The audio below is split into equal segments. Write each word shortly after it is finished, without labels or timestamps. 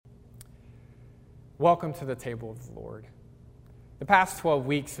Welcome to the table of the Lord. The past 12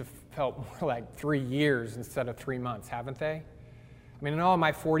 weeks have felt more like 3 years instead of 3 months, haven't they? I mean, in all of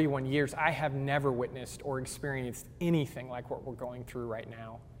my 41 years, I have never witnessed or experienced anything like what we're going through right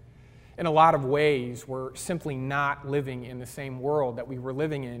now. In a lot of ways, we're simply not living in the same world that we were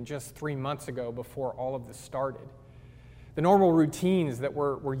living in just 3 months ago before all of this started. The normal routines that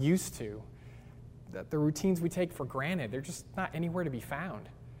we're used to, the routines we take for granted, they're just not anywhere to be found.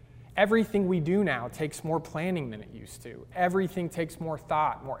 Everything we do now takes more planning than it used to. Everything takes more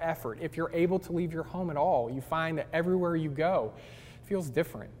thought, more effort. If you're able to leave your home at all, you find that everywhere you go feels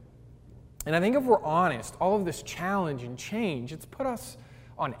different. And I think if we're honest, all of this challenge and change, it's put us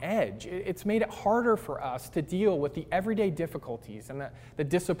on edge. It's made it harder for us to deal with the everyday difficulties and the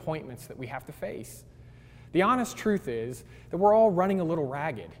disappointments that we have to face. The honest truth is that we're all running a little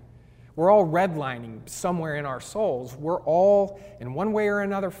ragged. We're all redlining somewhere in our souls. We're all, in one way or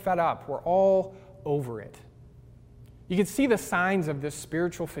another, fed up. We're all over it. You can see the signs of this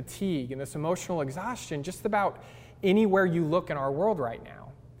spiritual fatigue and this emotional exhaustion just about anywhere you look in our world right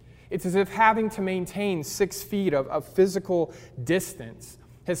now. It's as if having to maintain 6 feet of physical distance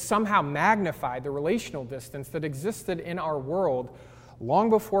has somehow magnified the relational distance that existed in our world long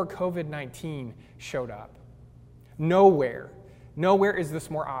before COVID-19 showed up. Nowhere is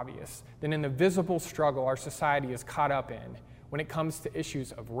this more obvious than in the visible struggle our society is caught up in when it comes to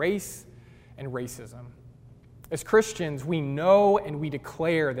issues of race and racism. As Christians, we know and we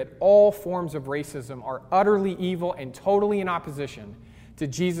declare that all forms of racism are utterly evil and totally in opposition to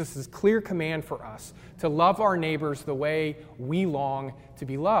Jesus' clear command for us to love our neighbors the way we long to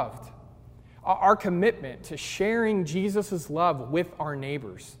be loved. Our commitment to sharing Jesus' love with our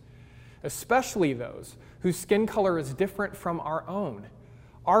neighbors, especially those whose skin color is different from our own.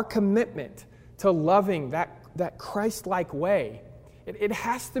 Our commitment to loving that Christ-like way, it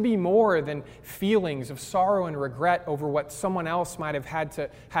has to be more than feelings of sorrow and regret over what someone else might have had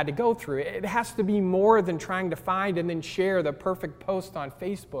to go through. It has to be more than trying to find and then share the perfect post on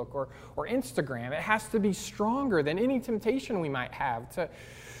Facebook or Instagram. It has to be stronger than any temptation we might have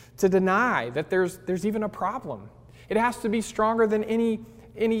to deny that there's even a problem. It has to be stronger than any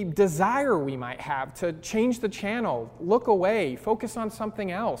desire we might have to change the channel, look away, focus on something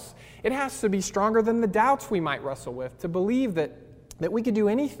else. It has to be stronger than the doubts we might wrestle with to believe that we could do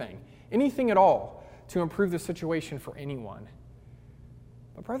anything at all to improve the situation for anyone.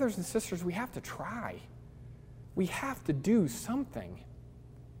 But brothers and sisters, we have to try. We have to do something.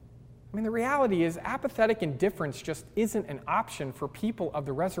 I mean, the reality is apathetic indifference just isn't an option for people of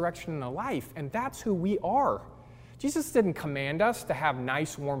the resurrection and the life, and that's who we are. Jesus didn't command us to have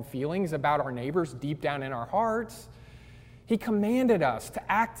nice, warm feelings about our neighbors deep down in our hearts. He commanded us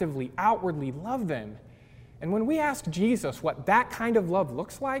to actively, outwardly love them. And when we ask Jesus what that kind of love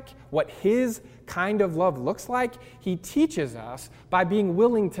looks like, what his kind of love looks like, he teaches us by being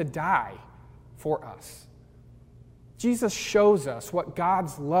willing to die for us. Jesus shows us what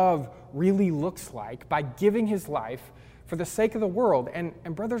God's love really looks like by giving his life for the sake of the world. And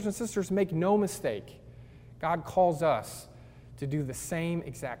brothers and sisters, make no mistake, God calls us to do the same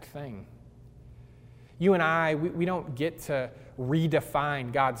exact thing. You and I, we don't get to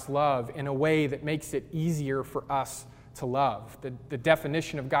redefine God's love in a way that makes it easier for us to love. The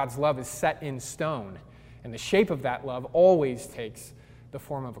definition of God's love is set in stone, and the shape of that love always takes the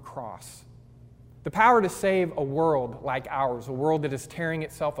form of a cross. The power to save a world like ours, a world that is tearing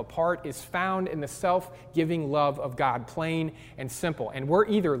itself apart, is found in the self-giving love of God, plain and simple. And we're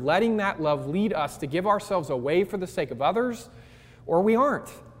either letting that love lead us to give ourselves away for the sake of others, or we aren't.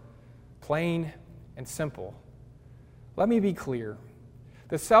 Plain and simple. Let me be clear.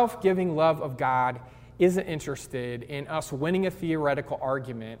 The self-giving love of God isn't interested in us winning a theoretical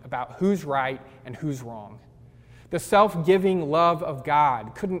argument about who's right and who's wrong. The self-giving love of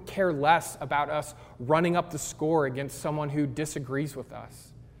God couldn't care less about us running up the score against someone who disagrees with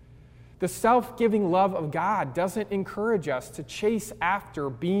us. The self-giving love of God doesn't encourage us to chase after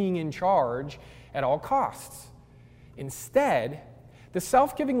being in charge at all costs. Instead, the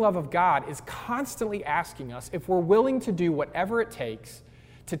self-giving love of God is constantly asking us if we're willing to do whatever it takes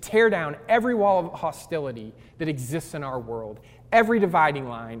to tear down every wall of hostility that exists in our world, every dividing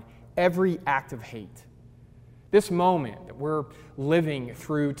line, every act of hate. This moment that we're living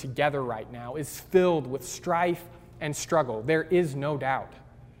through together right now is filled with strife and struggle. There is no doubt.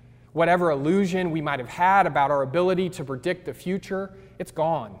 Whatever illusion we might have had about our ability to predict the future, it's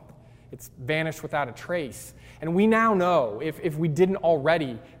gone. It's vanished without a trace. And we now know, if we didn't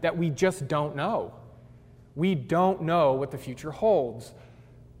already, that we just don't know. We don't know what the future holds.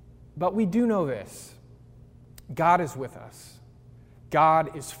 But we do know this. God is with us.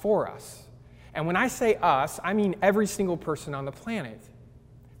 God is for us. And when I say us, I mean every single person on the planet.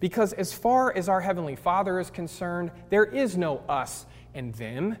 Because as far as our Heavenly Father is concerned, there is no us and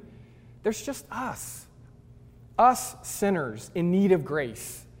them. There's just us. Us sinners in need of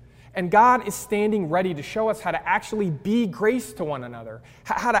grace. And God is standing ready to show us how to actually be grace to one another,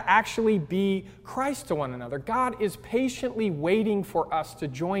 how to actually be Christ to one another. God is patiently waiting for us to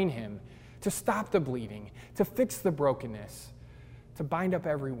join Him, to stop the bleeding, to fix the brokenness, to bind up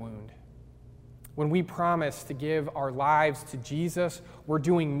every wound. When we promise to give our lives to Jesus, we're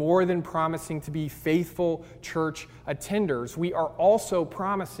doing more than promising to be faithful church attenders. We are also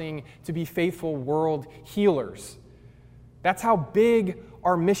promising to be faithful world healers. That's how big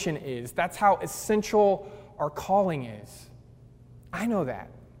our mission is. That's how essential our calling is. I know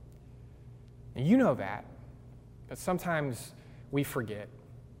that. And you know that. But sometimes we forget.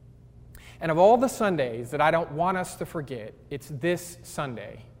 And of all the Sundays that I don't want us to forget, it's this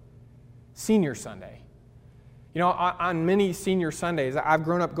Sunday. Senior Sunday. You know, on many senior Sundays, I've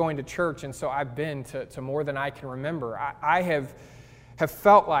grown up going to church, and so I've been to more than I can remember. I have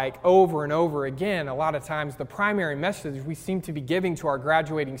felt like over and over again, a lot of times, the primary message we seem to be giving to our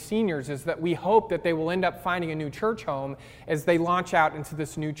graduating seniors is that we hope that they will end up finding a new church home as they launch out into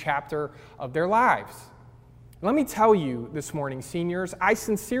this new chapter of their lives. Let me tell you this morning, seniors, I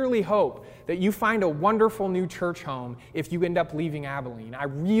sincerely hope that you find a wonderful new church home if you end up leaving Abilene. I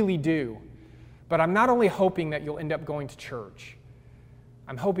really do. But I'm not only hoping that you'll end up going to church,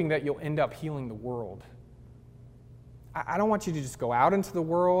 I'm hoping that you'll end up healing the world. I don't want you to just go out into the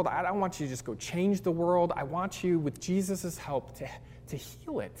world. I don't want you to just go change the world. I want you, with Jesus' help, to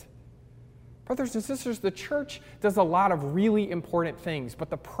heal it. Brothers and sisters, the church does a lot of really important things, but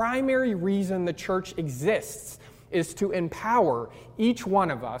the primary reason the church exists is to empower each one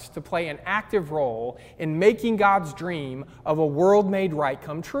of us to play an active role in making God's dream of a world made right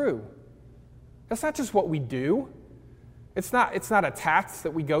come true. That's not just what we do. It's not a task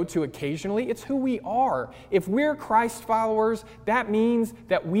that we go to occasionally. It's who we are. If we're Christ followers, that means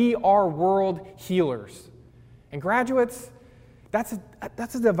that we are world healers. And graduates, that's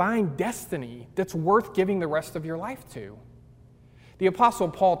a divine destiny that's worth giving the rest of your life to. The Apostle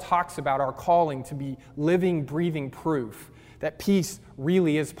Paul talks about our calling to be living, breathing proof that peace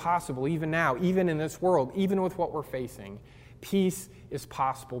really is possible, even now, even in this world, even with what we're facing. Peace is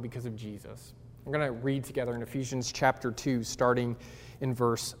possible because of Jesus. We're going to read together in Ephesians chapter 2, starting in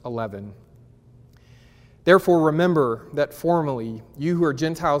verse 11. Therefore, remember that formerly you who are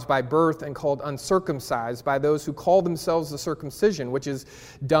Gentiles by birth and called uncircumcised by those who call themselves the circumcision, which is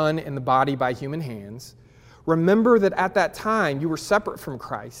done in the body by human hands, remember that at that time you were separate from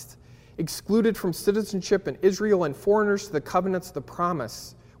Christ, excluded from citizenship in Israel and foreigners to the covenants of the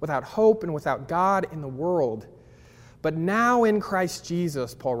promise, without hope and without God in the world. But now in Christ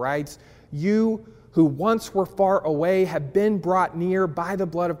Jesus, Paul writes, you who once were far away have been brought near by the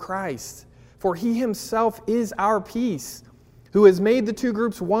blood of Christ. For he himself is our peace, who has made the two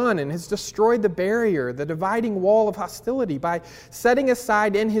groups one and has destroyed the barrier, the dividing wall of hostility, by setting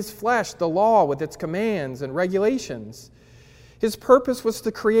aside in his flesh the law with its commands and regulations. His purpose was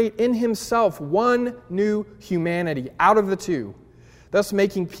to create in himself one new humanity out of the two, thus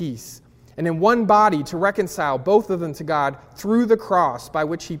making peace, and in one body to reconcile both of them to God through the cross, by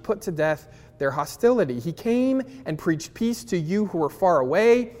which he put to death their hostility. He came and preached peace to you who were far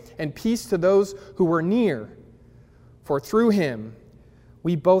away, and peace to those who were near. For through him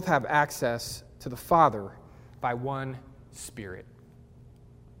we both have access to the Father by one Spirit.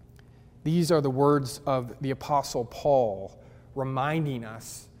 These are the words of the Apostle Paul, reminding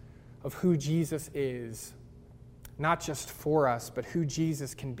us of who Jesus is, not just for us, but who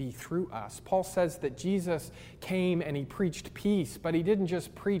Jesus can be through us. Paul says that Jesus came and he preached peace, but he didn't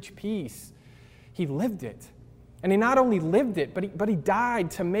just preach peace, he lived it. And he not only lived it, but he died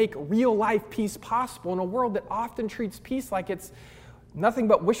to make real life peace possible in a world that often treats peace like it's nothing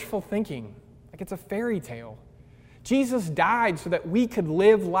but wishful thinking, like it's a fairy tale. Jesus died so that we could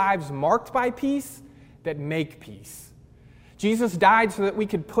live lives marked by peace that make peace. Jesus died so that we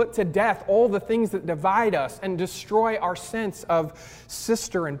could put to death all the things that divide us and destroy our sense of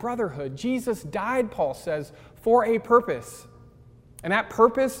sister and brotherhood. Jesus died, Paul says, for a purpose. And that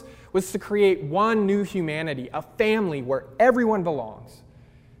purpose was to create one new humanity, a family where everyone belongs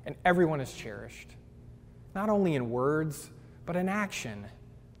and everyone is cherished. Not only in words, but in action.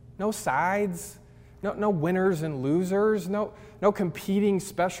 No sides, no winners and losers, no competing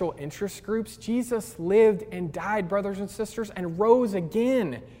special interest groups. Jesus lived and died, brothers and sisters, and rose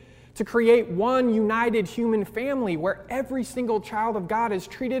again to create one united human family where every single child of God is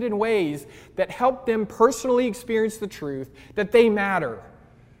treated in ways that help them personally experience the truth that they matter,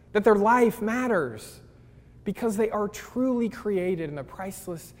 that their life matters because they are truly created in the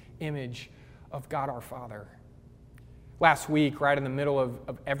priceless image of God our Father. Last week, right in the middle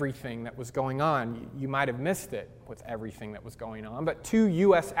of everything that was going on, you might have missed it with everything that was going on, but 2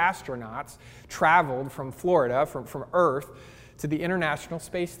 U.S. astronauts traveled from Florida, from Earth, to the International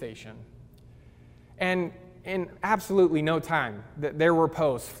Space Station. And in absolutely no time, there were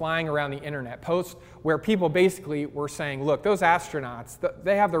posts flying around the internet, posts where people basically were saying, look, those astronauts,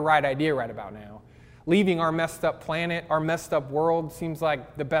 they have the right idea right about now. Leaving our messed up planet, our messed up world seems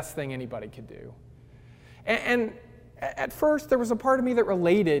like the best thing anybody could do. And at first, there was a part of me that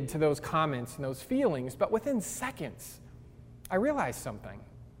related to those comments and those feelings, but within seconds, I realized something.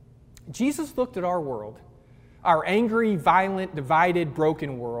 Jesus looked at our world, our angry, violent, divided,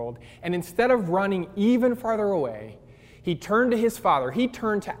 broken world, and instead of running even farther away, he turned to his Father. He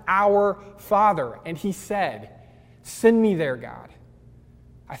turned to our Father, and he said, "Send me there, God.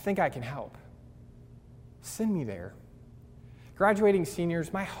 I think I can help. Send me there." Graduating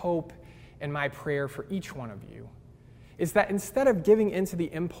seniors, my hope and my prayer for each one of you is that instead of giving into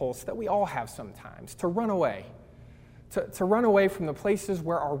the impulse that we all have sometimes to run away, to run away from the places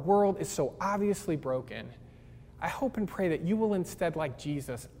where our world is so obviously broken, I hope and pray that you will instead, like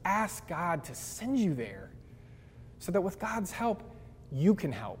Jesus, ask God to send you there so that with God's help, you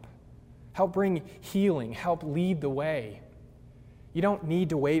can help. Help bring healing, help lead the way. You don't need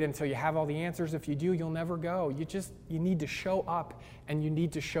to wait until you have all the answers. If you do, you'll never go. You need to show up and you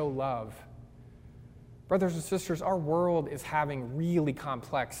need to show love. Brothers and sisters, our world is having really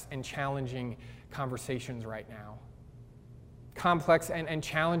complex and challenging conversations right now. Complex and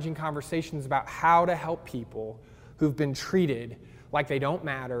challenging conversations about how to help people who've been treated like they don't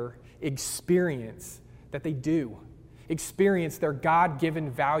matter experience that they do. Experience their God-given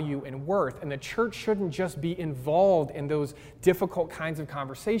value and worth. And the church shouldn't just be involved in those difficult kinds of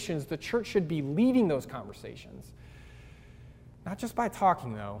conversations. The church should be leading those conversations. Not just by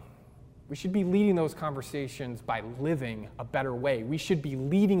talking, though. We should be leading those conversations by living a better way. We should be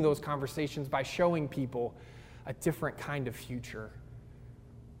leading those conversations by showing people a different kind of future.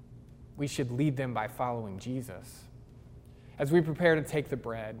 We should lead them by following Jesus. As we prepare to take the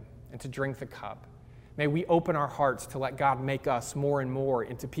bread and to drink the cup, may we open our hearts to let God make us more and more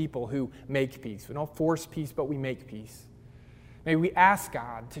into people who make peace. We don't force peace, but we make peace. May we ask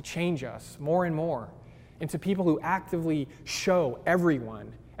God to change us more and more into people who actively show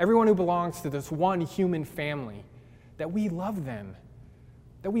everyone who belongs to this one human family, that we love them.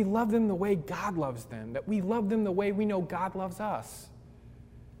 That we love them the way God loves them. That we love them the way we know God loves us.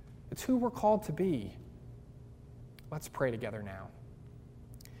 It's who we're called to be. Let's pray together now.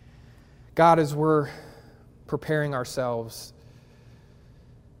 God, as we're preparing ourselves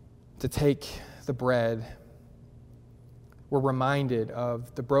to take the bread, we're reminded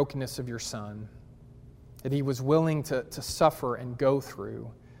of the brokenness of your Son, that he was willing to suffer and go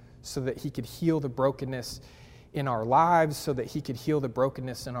through so that he could heal the brokenness in our lives, so that he could heal the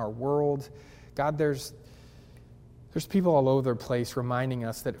brokenness in our world. God, there's people all over the place reminding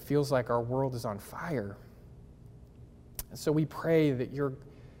us that it feels like our world is on fire. And so we pray that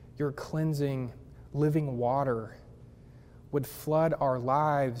your cleansing, living water would flood our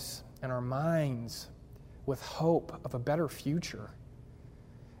lives and our minds with hope of a better future.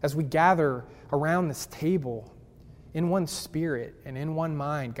 As we gather around this table in one spirit and in one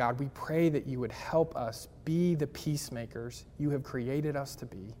mind, God, we pray that you would help us be the peacemakers you have created us to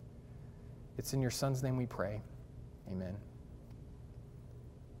be. It's in your Son's name we pray. Amen.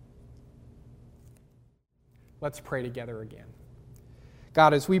 Let's pray together again.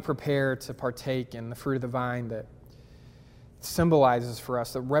 God, as we prepare to partake in the fruit of the vine that symbolizes for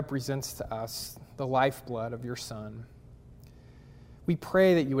us, that represents to us the lifeblood of your Son, we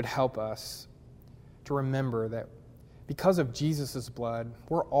pray that you would help us to remember that because of Jesus' blood,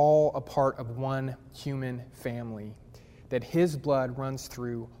 we're all a part of one human family, that his blood runs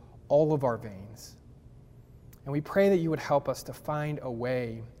through all of our veins. And we pray that you would help us to find a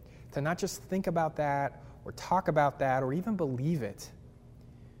way to not just think about that or talk about that or even believe it.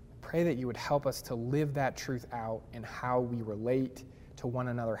 Pray that you would help us to live that truth out in how we relate to one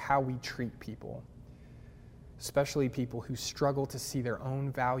another, how we treat people, especially people who struggle to see their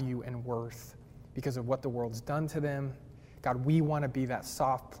own value and worth because of what the world's done to them. God, we want to be that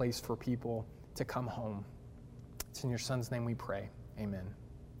soft place for people to come home. It's in your Son's name we pray. Amen.